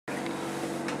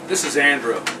This is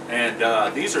Andrew,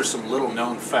 and these are some little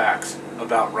known facts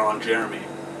about Ron Jeremy.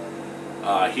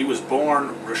 He was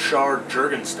born Richard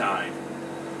Juergenstein,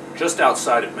 just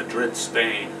outside of Madrid,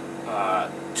 Spain,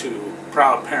 to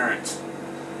proud parents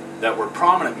that were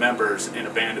prominent members in a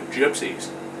band of gypsies.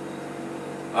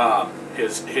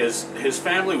 His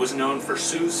family was known for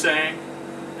soothsaying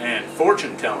and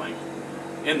fortune-telling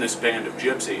in this band of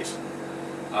gypsies.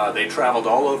 They traveled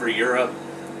all over Europe,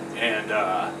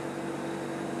 and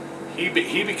he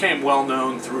became well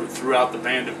known throughout the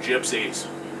band of gypsies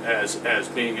as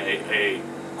being a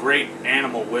great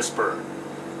animal whisperer.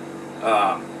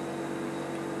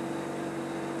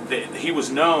 He was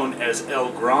known as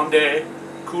El Grande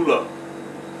Culo,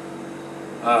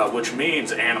 which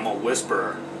means animal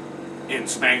whisperer in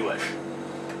Spanglish.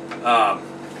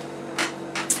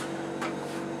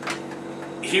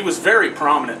 He was very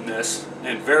prominent in this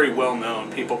and very well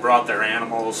known. People brought their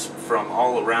animals from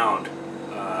all around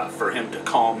for him to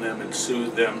calm them and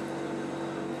soothe them,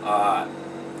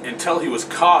 until he was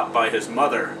caught by his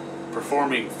mother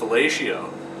performing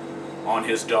fellatio on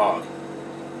his dog,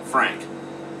 Frank.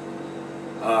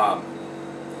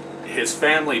 His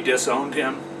family disowned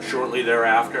him shortly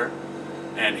thereafter,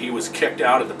 and he was kicked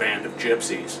out of the band of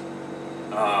gypsies.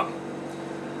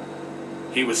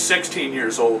 He was 16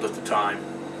 years old at the time,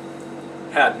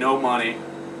 had no money,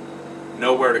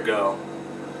 nowhere to go,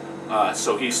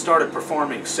 so he started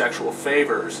performing sexual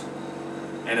favors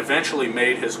and eventually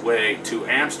made his way to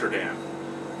Amsterdam,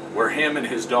 where him and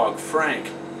his dog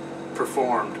Frank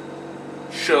performed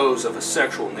shows of a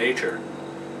sexual nature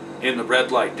in the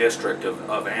red light district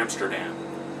of Amsterdam.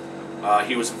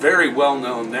 He was very well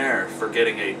known there for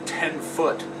getting a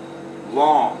 10-foot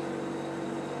long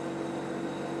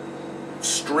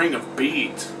string of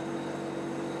beads,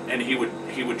 and he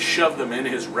would shove them in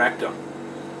his rectum,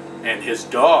 and his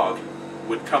dog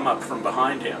would come up from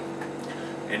behind him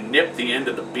and nip the end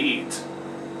of the beads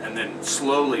and then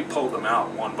slowly pull them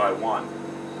out one by one.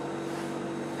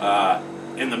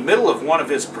 In the middle of one of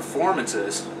his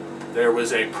performances, there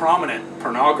was a prominent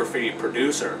pornography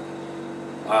producer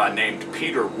named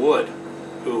Peter Wood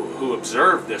who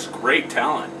observed this great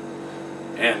talent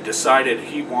and decided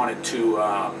he wanted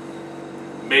to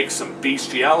make some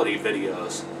bestiality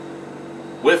videos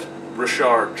with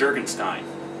Richard Juergenstein.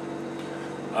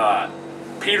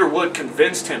 Peter Wood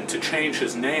convinced him to change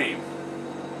his name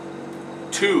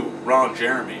to Ron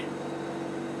Jeremy,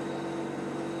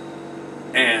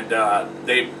 and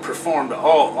they performed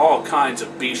all kinds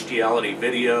of bestiality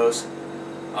videos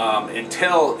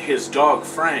until his dog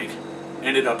Frank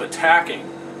ended up attacking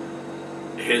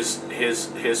his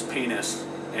penis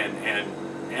and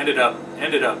ended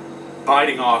up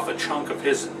biting off a chunk of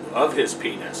his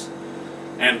penis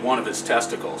and one of his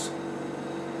testicles.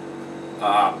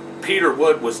 Peter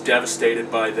Wood was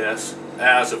devastated by this,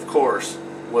 as of course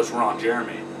was Ron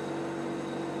Jeremy.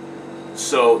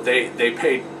 So they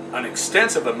paid an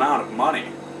extensive amount of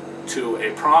money to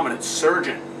a prominent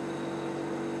surgeon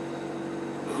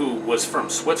who was from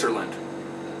Switzerland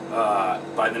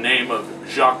by the name of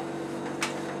Jacques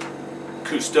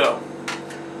Cousteau.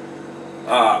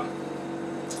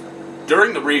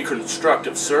 During the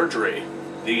reconstructive surgery,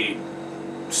 the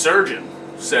surgeon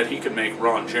said he could make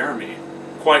Ron Jeremy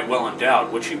quite well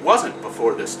endowed, which he wasn't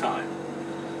before this time.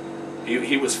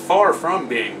 He was far from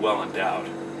being well endowed.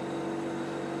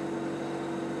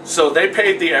 So they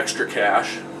paid the extra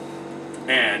cash,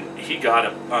 and he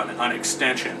got an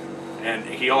extension, and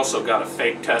he also got a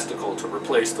fake testicle to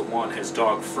replace the one his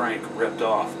dog Frank ripped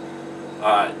off.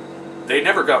 They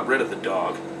never got rid of the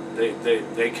dog.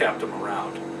 They kept him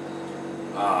around.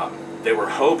 They were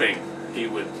hoping he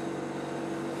would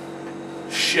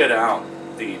shit out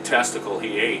the testicle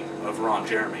he ate of Ron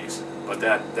Jeremy's, but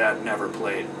that never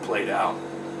played out.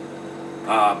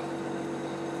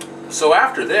 So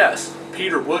after this,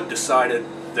 Peter Wood decided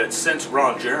that since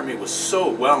Ron Jeremy was so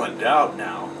well endowed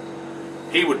now,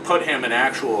 he would put him in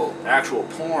actual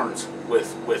porns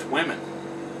with women,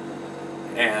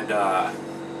 and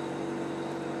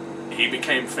he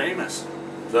became famous,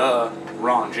 the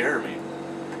Ron Jeremy.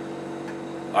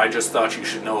 I just thought you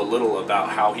should know a little about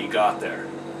how he got there.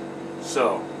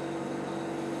 So,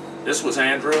 this was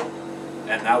Andrew,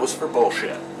 and that was for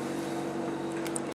bullshit.